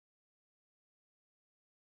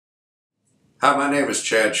Hi, my name is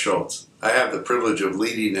Chad Schultz. I have the privilege of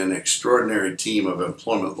leading an extraordinary team of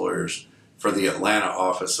employment lawyers for the Atlanta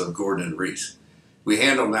office of Gordon & Rees. We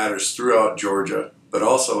handle matters throughout Georgia, but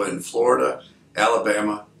also in Florida,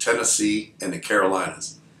 Alabama, Tennessee, and the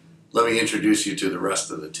Carolinas. Let me introduce you to the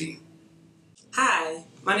rest of the team. Hi,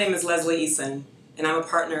 my name is Leslie Eason, and I'm a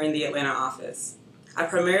partner in the Atlanta office. I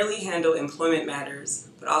primarily handle employment matters,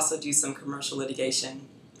 but also do some commercial litigation.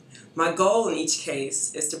 My goal in each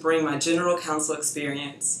case is to bring my general counsel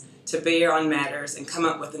experience to bear on matters and come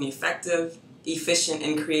up with an effective, efficient,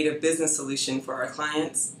 and creative business solution for our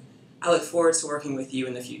clients. I look forward to working with you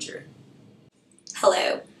in the future.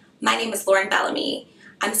 Hello, my name is Lauren Bellamy.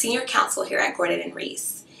 I'm senior counsel here at Gordon &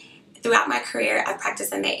 Rees. Throughout my career, I've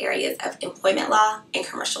practiced in the areas of employment law and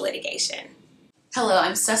commercial litigation. Hello,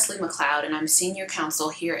 I'm Cecily McClellan, and I'm senior counsel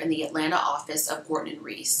here in the Atlanta office of Gordon &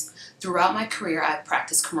 Rees. Throughout my career, I've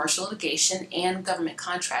practiced commercial litigation and government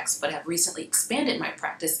contracts, but have recently expanded my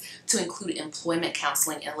practice to include employment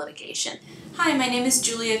counseling and litigation. Hi, my name is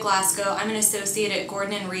Julia Glasgow. I'm an associate at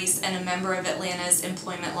Gordon & Rees and a member of Atlanta's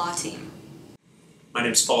employment law team. My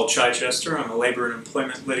name is Paul Chichester. I'm a labor and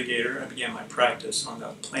employment litigator. I began my practice on the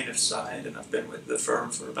plaintiff's side, and I've been with the firm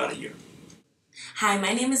for about a year. Hi,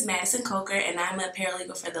 my name is Madison Coker, and I'm a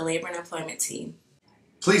paralegal for the labor and employment team.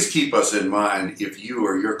 Please keep us in mind if you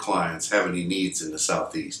or your clients have any needs in the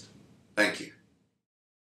Southeast. Thank you.